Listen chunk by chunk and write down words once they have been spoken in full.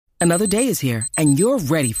Another day is here, and you're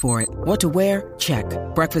ready for it. What to wear? Check.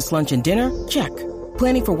 Breakfast, lunch, and dinner? Check.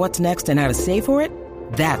 Planning for what's next and how to save for it?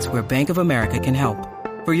 That's where Bank of America can help.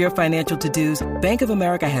 For your financial to-dos, Bank of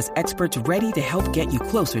America has experts ready to help get you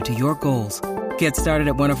closer to your goals. Get started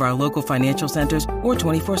at one of our local financial centers or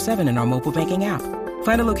 24/7 in our mobile banking app.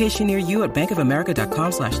 Find a location near you at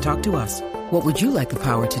bankofamerica.com/talktous. What would you like the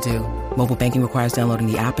power to do? Mobile banking requires downloading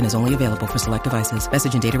the app and is only available for select devices.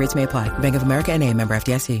 Message and data rates may apply. Bank of America N.A., member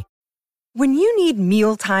FDIC. When you need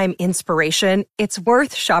mealtime inspiration, it's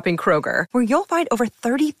worth shopping Kroger, where you'll find over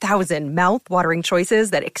 30,000 mouth-watering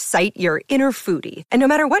choices that excite your inner foodie. And no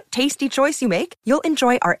matter what tasty choice you make, you'll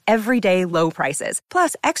enjoy our everyday low prices,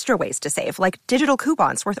 plus extra ways to save, like digital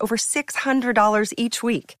coupons worth over $600 each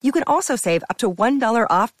week. You can also save up to $1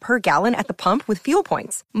 off per gallon at the pump with fuel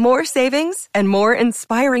points. More savings and more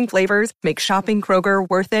inspiring flavors make shopping Kroger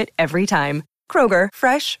worth it every time. Kroger,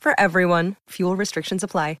 fresh for everyone. Fuel restrictions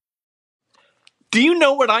apply. Do you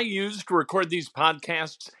know what I use to record these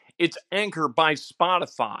podcasts? It's Anchor by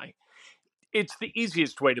Spotify. It's the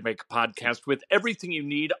easiest way to make a podcast with everything you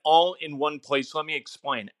need all in one place. Let me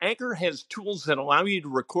explain. Anchor has tools that allow you to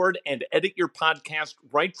record and edit your podcast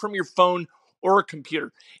right from your phone or a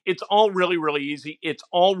computer. It's all really, really easy. It's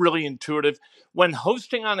all really intuitive. When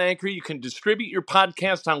hosting on Anchor, you can distribute your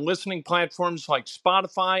podcast on listening platforms like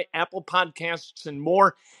Spotify, Apple Podcasts, and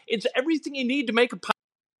more. It's everything you need to make a podcast.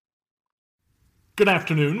 Good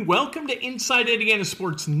afternoon. Welcome to Inside Indiana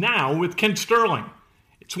Sports Now with Kent Sterling.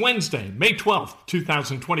 It's Wednesday, May 12th,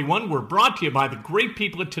 2021. We're brought to you by the great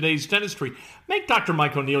people at Today's Dentistry. Make Dr.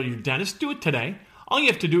 Mike O'Neill your dentist. Do it today. All you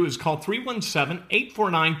have to do is call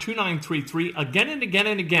 317-849-2933 again and again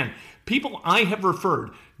and again. People I have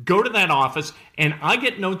referred go to that office, and I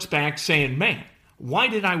get notes back saying, man, why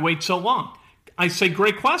did I wait so long? I say,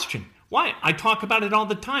 great question. Why? I talk about it all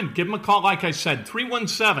the time. Give them a call, like I said,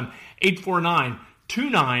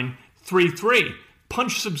 317-849-2933.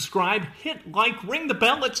 Punch subscribe, hit like, ring the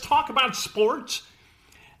bell. Let's talk about sports.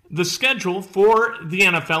 The schedule for the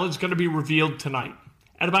NFL is going to be revealed tonight.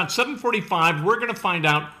 At about 7:45, we're going to find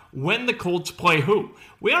out when the Colts play who.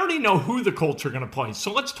 We already know who the Colts are going to play,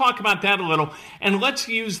 so let's talk about that a little, and let's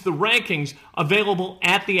use the rankings available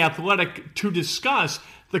at The Athletic to discuss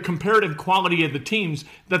the comparative quality of the teams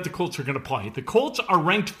that the Colts are going to play. The Colts are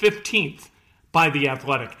ranked 15th by The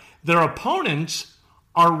Athletic. Their opponents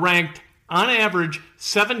are ranked, on average,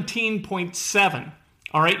 17.7.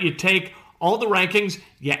 All right, you take all the rankings,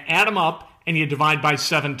 you add them up, and you divide by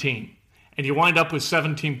 17. And you wind up with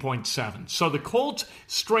 17.7. So the Colts'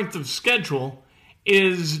 strength of schedule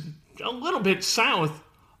is a little bit south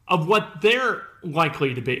of what they're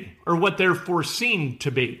likely to be, or what they're foreseen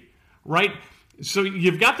to be, right? So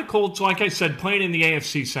you've got the Colts, like I said, playing in the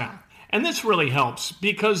AFC South. And this really helps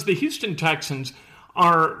because the Houston Texans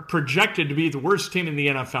are projected to be the worst team in the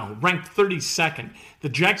NFL, ranked 32nd. The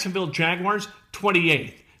Jacksonville Jaguars,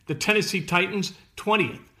 28th. The Tennessee Titans,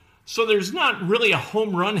 20th. So there's not really a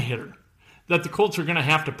home run hitter that the Colts are going to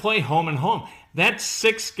have to play home and home. That's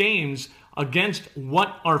 6 games against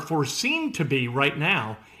what are foreseen to be right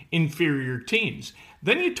now inferior teams.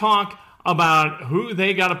 Then you talk about who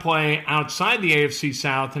they got to play outside the AFC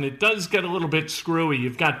South, and it does get a little bit screwy.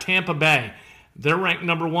 You've got Tampa Bay. They're ranked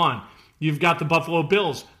number 1. You've got the Buffalo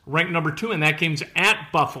Bills, ranked number 2, and that game's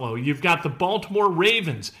at Buffalo. You've got the Baltimore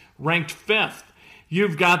Ravens, ranked 5th.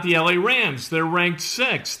 You've got the LA Rams. They're ranked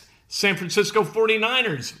 6th. San Francisco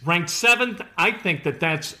 49ers, ranked 7th. I think that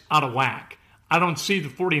that's out of whack. I don't see the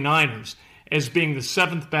 49ers as being the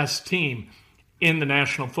 7th best team in the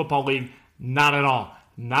National Football League. Not at all.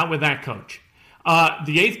 Not with that coach.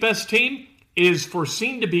 The 8th best team is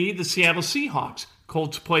foreseen to be the Seattle Seahawks.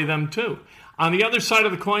 Colts play them too. On the other side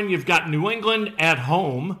of the coin, you've got New England at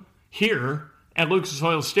home here at Lucas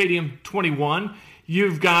Oil Stadium, 21.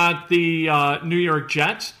 You've got the New York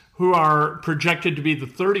Jets, who are projected to be the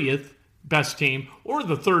 30th best team or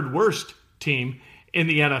the 3rd worst team in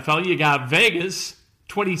the NFL. You got Vegas,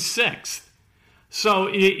 26th. So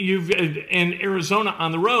you've in Arizona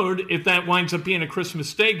on the road, if that winds up being a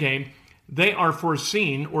Christmas Day game, they are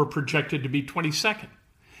foreseen or projected to be 22nd.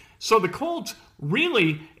 So the Colts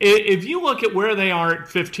really, if you look at where they are at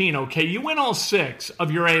 15, okay, you win all 6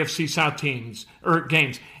 of your AFC South teams or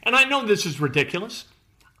games. And I know this is ridiculous.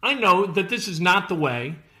 I know that this is not the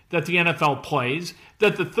way that the NFL plays,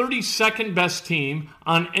 that the 32nd best team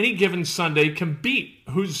on any given Sunday can beat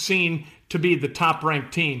who's seen to be the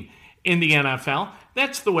top-ranked team in the NFL.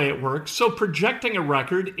 That's the way it works. So projecting a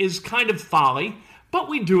record is kind of folly, but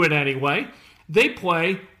we do it anyway. They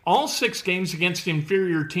play all 6 games against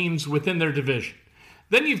inferior teams within their division.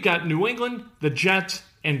 Then you've got New England, the Jets,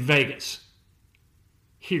 and Vegas.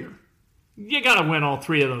 here. You got to win all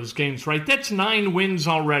 3 of those games, right? That's 9 wins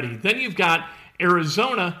already. Then you've got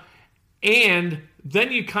Arizona, and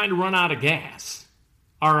then you kind of run out of gas.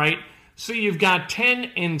 All right? So you've got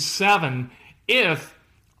 10-7 if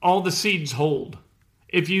all the seeds hold.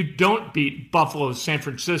 If you don't beat Buffalo, San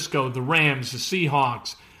Francisco, the Rams, the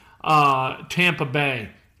Seahawks, Tampa Bay,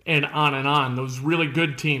 and on, those really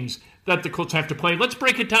good teams that the Colts have to play. Let's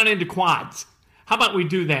break it down into quads. How about we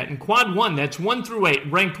do that? In quad 1, that's 1 through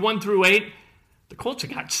 8, ranked 1 through 8, the Colts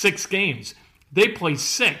have got 6 games. They play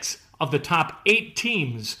 6 of the top 8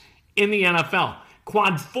 teams in the NFL.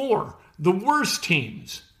 Quad 4, the worst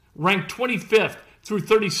teams, ranked 25th through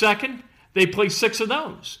 32nd, they play 6 of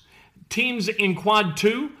those. Teams in quad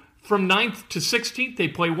 2, from 9th to 16th, they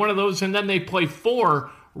play 1 of those, and then they play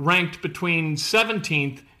 4 ranked between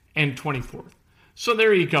 17th and 24th. So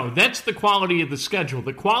there you go. That's the quality of the schedule.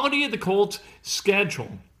 The quality of the Colts'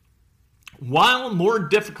 schedule, while more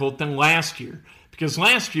difficult than last year, because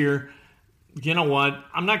last year, you know what,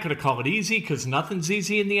 I'm not going to call it easy because nothing's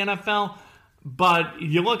easy in the NFL, but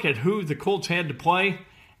you look at who the Colts had to play,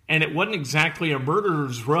 and it wasn't exactly a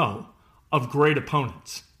murderer's row of great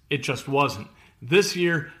opponents. It just wasn't. This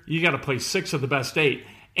year, you got to play 6 of the best 8.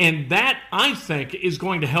 And that, I think, is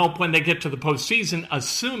going to help when they get to the postseason,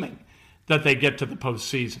 assuming that they get to the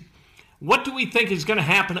postseason. What do we think is going to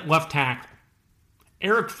happen at left tackle?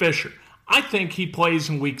 Eric Fisher. I think he plays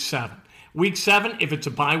in Week 7. Week 7, if it's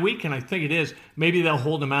a bye week, and I think it is, maybe they'll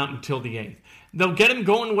hold him out until the 8th. They'll get him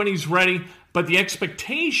going when he's ready, but the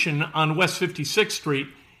expectation on West 56th Street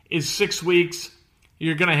is 6 weeks.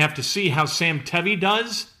 You're going to have to see how Sam Tevi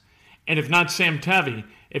does. And if not Sam Tevi,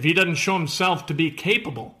 if he doesn't show himself to be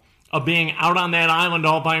capable of being out on that island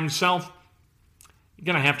all by himself, you're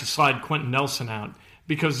going to have to slide Quentin Nelson out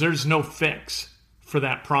because there's no fix for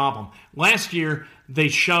that problem. Last year, they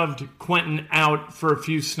shoved Quentin out for a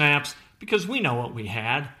few snaps because we know what we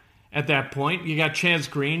had at that point. You got Chaz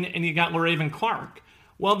Green and you got LaRaven Clark.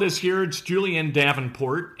 Well, this year it's Julian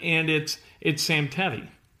Davenport and it's Sam Tevi.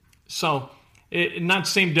 So, not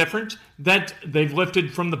same difference. That they've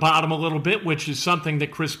lifted from the bottom a little bit, which is something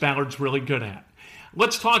that Chris Ballard's really good at.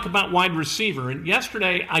 Let's talk about wide receiver. And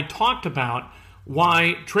yesterday I talked about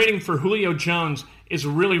why trading for Julio Jones is a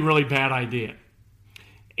really, really bad idea.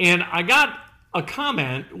 And I got a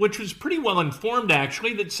comment, which was pretty well informed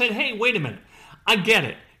actually, that said, hey, wait a minute. I get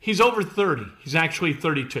it. He's over 30. He's actually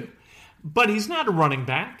 32. But he's not a running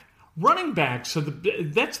back. Running backs,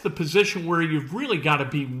 that's the position where you've really got to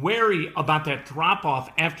be wary about that drop-off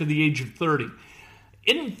after the age of 30.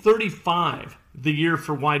 Isn't 35 the year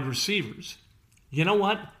for wide receivers? You know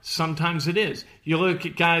what? Sometimes it is. You look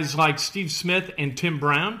at guys like Steve Smith and Tim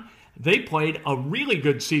Brown. They played a really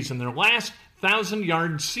good season. Their last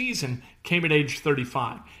 1,000-yard season came at age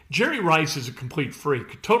 35. Jerry Rice is a complete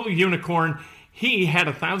freak, a total unicorn. He had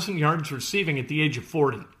 1,000 yards receiving at the age of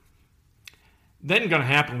 40. Then going to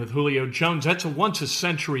happen with Julio Jones. That's a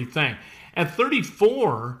once-a-century thing. At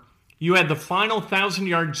 34, you had the final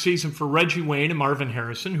 1,000-yard season for Reggie Wayne and Marvin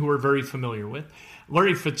Harrison, who we're very familiar with.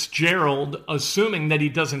 Larry Fitzgerald, assuming that he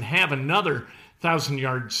doesn't have another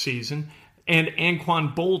 1,000-yard season, and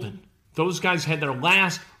Anquan Bolden. Those guys had their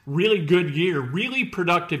last really good year, really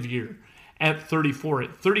productive year at 34.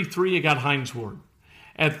 At 33, you got Hines Ward.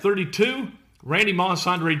 At 32, Randy Moss,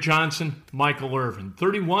 Andre Johnson, Michael Irvin.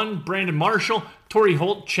 31, Brandon Marshall, Torrey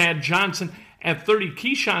Holt, Chad Johnson. At 30,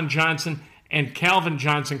 Keyshawn Johnson and Calvin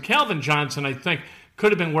Johnson. Calvin Johnson, I think,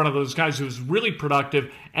 could have been one of those guys who was really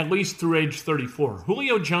productive, at least through age 34.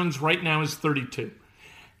 Julio Jones right now is 32.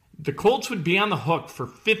 The Colts would be on the hook for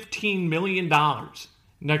 $15 million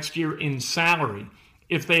next year in salary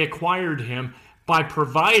if they acquired him by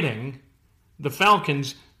providing the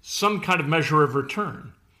Falcons some kind of measure of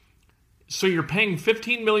return. So you're paying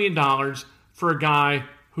 $15 million for a guy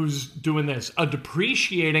who's doing this, a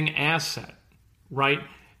depreciating asset, right?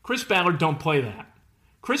 Chris Ballard don't play that.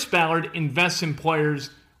 Chris Ballard invests in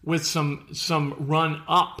players with some run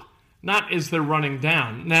up, not as they're running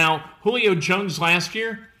down. Now, Julio Jones last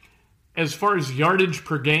year, as far as yardage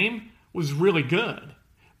per game, was really good.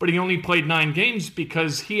 But he only played 9 games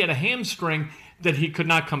because he had a hamstring that he could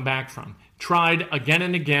not come back from. Tried again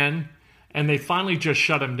and again, and they finally just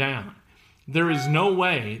shut him down. There is no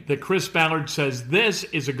way that Chris Ballard says, this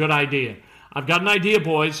is a good idea. I've got an idea,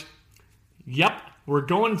 boys. Yep, we're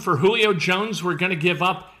going for Julio Jones. We're going to give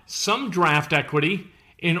up some draft equity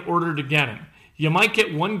in order to get him. You might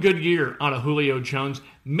get one good year out of Julio Jones.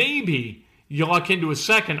 Maybe you luck into a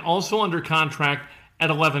second, also under contract at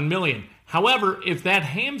 $11 million. However, if that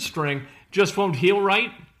hamstring just won't heal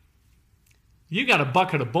right, you got a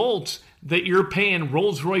bucket of bolts that you're paying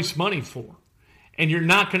Rolls-Royce money for. And you're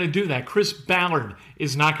not going to do that. Chris Ballard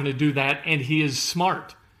is not going to do that, and he is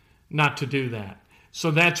smart not to do that.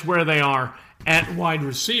 So that's where they are at wide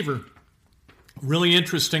receiver. Really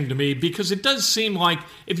interesting to me because it does seem like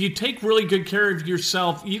if you take really good care of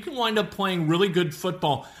yourself, you can wind up playing really good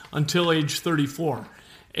football until age 34.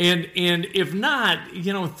 And if not,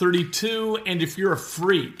 32, and if you're a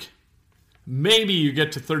freak, maybe you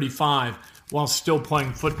get to 35 while still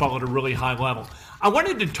playing football at a really high level. I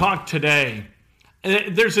wanted to talk today.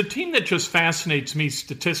 There's a team that just fascinates me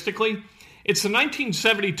statistically. It's the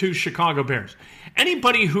 1972 Chicago Bears.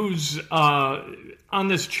 Anybody who's on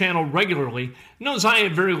this channel regularly knows I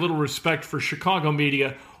have very little respect for Chicago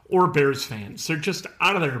media or Bears fans. They're just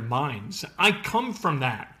out of their minds. I come from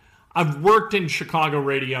that. I've worked in Chicago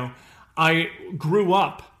radio. I grew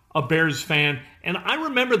up a Bears fan, and I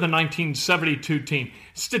remember the 1972 team.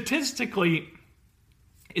 Statistically,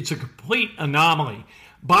 it's a complete anomaly.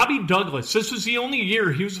 Bobby Douglas, this was the only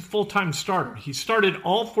year he was a full-time starter. He started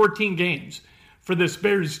all 14 games for this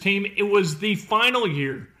Bears team. It was the final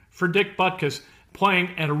year for Dick Butkus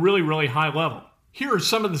playing at a really, really high level. Here are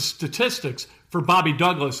some of the statistics for Bobby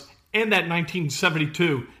Douglas and that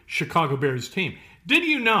 1972 Chicago Bears team. Did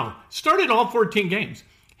you know, started all 14 games,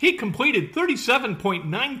 he completed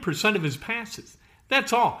 37.9% of his passes.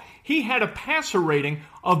 That's all. He had a passer rating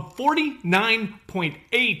of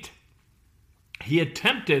 49.8. He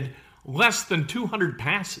attempted less than 200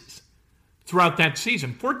 passes throughout that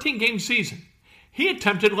season, 14-game season. He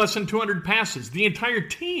attempted less than 200 passes. The entire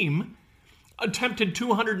team attempted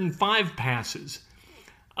 205 passes.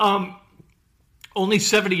 Only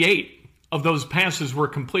 78 of those passes were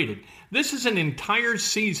completed. This is an entire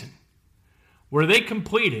season where they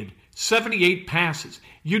completed 78 passes.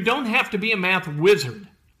 You don't have to be a math wizard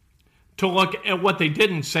to look at what they did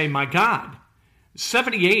and say, my God,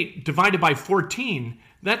 78 divided by 14,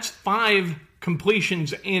 that's 5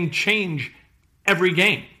 completions and change every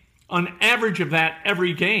game. An average of that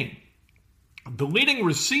every game. The leading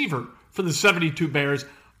receiver for the 72 Bears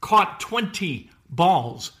caught 20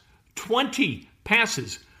 balls, 20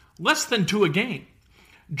 passes, less than 2 a game.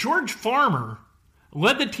 George Farmer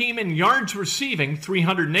led the team in yards receiving,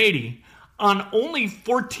 380, on only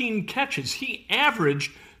 14 catches. He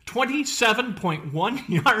averaged 27.1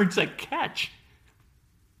 yards a catch.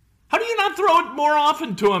 How do you not throw it more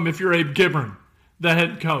often to him if you're Abe Gibron, the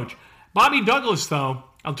head coach? Bobby Douglas, though,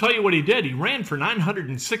 I'll tell you what he did. He ran for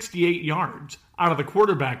 968 yards out of the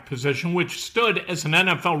quarterback position, which stood as an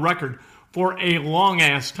NFL record for a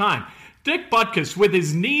long-ass time. Dick Butkus, with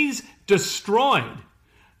his knees destroyed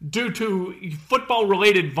due to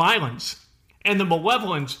football-related violence and the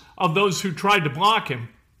malevolence of those who tried to block him,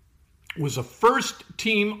 was a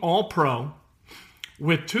first-team All-Pro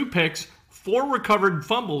with 2 picks, 4 recovered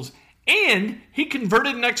fumbles, and he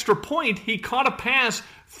converted an extra point. He caught a pass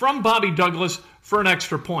from Bobby Douglas for an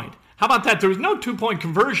extra point. How about that? There was no 2-point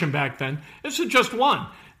conversion back then. This was just 1.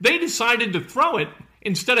 They decided to throw it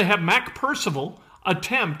instead of have Mac Percival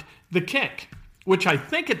attempt the kick, which I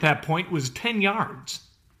think at that point was 10 yards.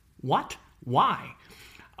 What? Why?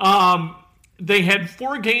 They had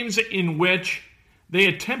 4 games in which they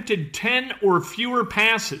attempted 10 or fewer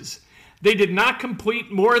passes. They did not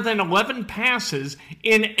complete more than 11 passes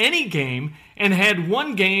in any game and had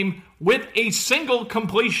 1 game with a single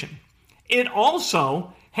completion. It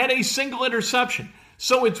also had a single interception.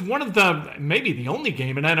 So it's one of the, maybe the only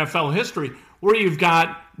game in NFL history where you've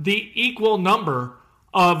got the equal number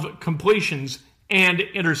of completions and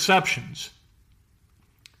interceptions.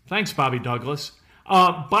 Thanks, Bobby Douglas.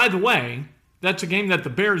 By the way, that's a game that the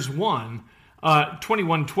Bears won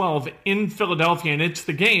 21-12 in Philadelphia, and it's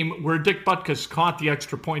the game where Dick Butkus caught the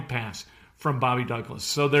extra point pass from Bobby Douglas.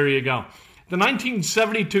 So there you go. The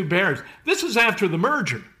 1972 Bears, this was after the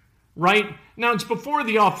merger, right? Now, it's before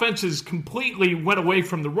the offenses completely went away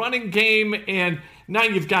from the running game, and now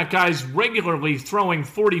you've got guys regularly throwing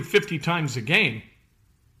 40, 50 times a game.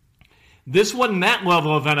 This wasn't that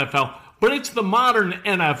level of NFL, but it's the modern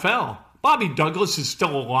NFL. Bobby Douglas is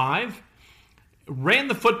still alive. Ran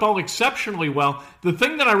the football exceptionally well. The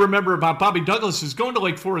thing that I remember about Bobby Douglas is going to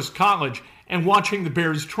Lake Forest College and watching the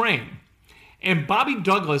Bears train. And Bobby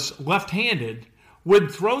Douglas, left-handed,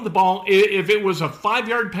 would throw the ball. If it was a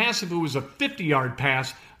 5-yard pass, if it was a 50-yard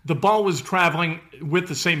pass, the ball was traveling with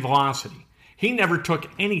the same velocity. He never took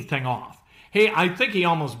anything off. Hey, I think he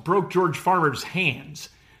almost broke George Farmer's hands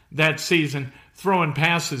that season throwing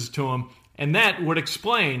passes to him, and that would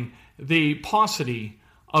explain the paucity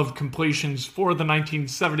of completions for the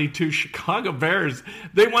 1972 Chicago Bears.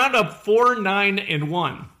 They wound up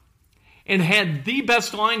 4-9-1 and had the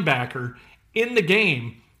best linebacker in the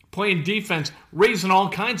game playing defense, raising all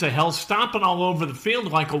kinds of hell, stomping all over the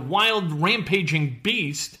field like a wild, rampaging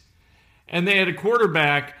beast. And they had a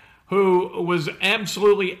quarterback who was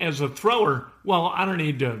absolutely, as a thrower, well, I don't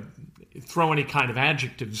need to throw any kind of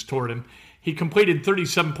adjectives toward him. He completed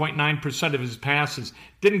 37.9% of his passes,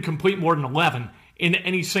 didn't complete more than 11 in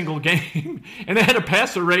any single game, and they had a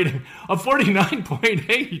passer rating of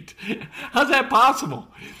 49.8. How's that possible?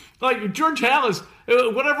 Like, George Halas,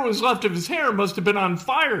 whatever was left of his hair must have been on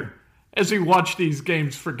fire as he watched these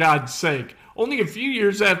games, for God's sake. Only a few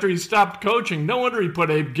years after he stopped coaching, no wonder he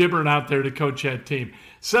put Abe Gibbern out there to coach that team.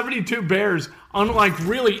 72 Bears, unlike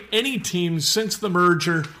really any team since the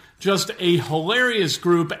merger, just a hilarious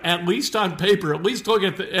group, at least on paper. At least look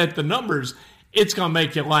at the numbers. It's going to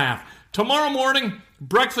make you laugh. Tomorrow morning,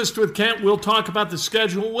 Breakfast with Kent, we'll talk about the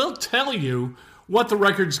schedule. We'll tell you what the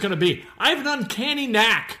record's going to be. I have an uncanny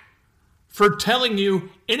knack for telling you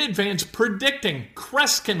in advance, predicting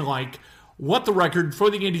Kreskin-like what the record for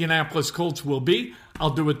the Indianapolis Colts will be.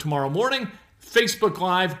 I'll do it tomorrow morning. Facebook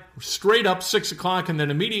Live, straight up 6 o'clock, and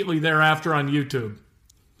then immediately thereafter on YouTube.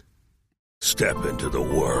 Step into the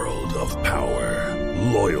world of power,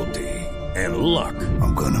 loyalty, and luck.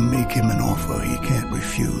 I'm going to make him an offer he can't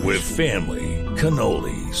refuse. With family,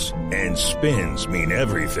 cannolis, and spins mean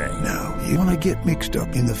everything. Now, you want to get mixed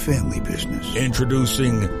up in the family business.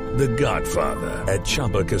 Introducing The Godfather at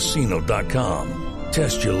ChumbaCasino.com.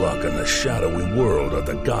 Test your luck in the shadowy world of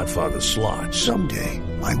The Godfather slot. Someday,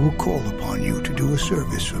 I will call upon you to do a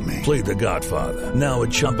service for me. Play The Godfather, now at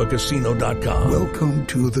ChumbaCasino.com. Welcome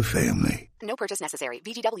to the family. No purchase necessary.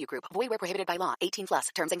 VGW Group. Void where prohibited by law.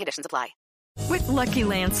 18+. Terms and conditions apply. With Lucky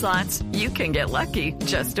Land Slots, you can get lucky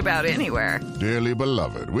just about anywhere. Dearly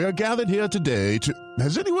beloved, we are gathered here today to...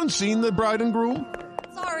 Has anyone seen the bride and groom?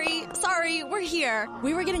 Sorry, we're here.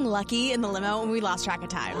 We were getting lucky in the limo and we lost track of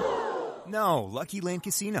time. No, Lucky Land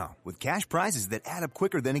Casino, with cash prizes that add up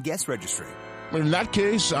quicker than a guest registry. In that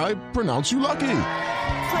case, I pronounce you lucky.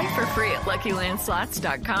 Play for free at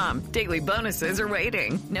LuckyLandSlots.com. Daily bonuses are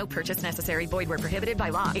waiting. No purchase necessary. Void where prohibited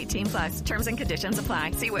by law. 18+. Terms and conditions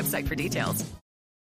apply. See website for details.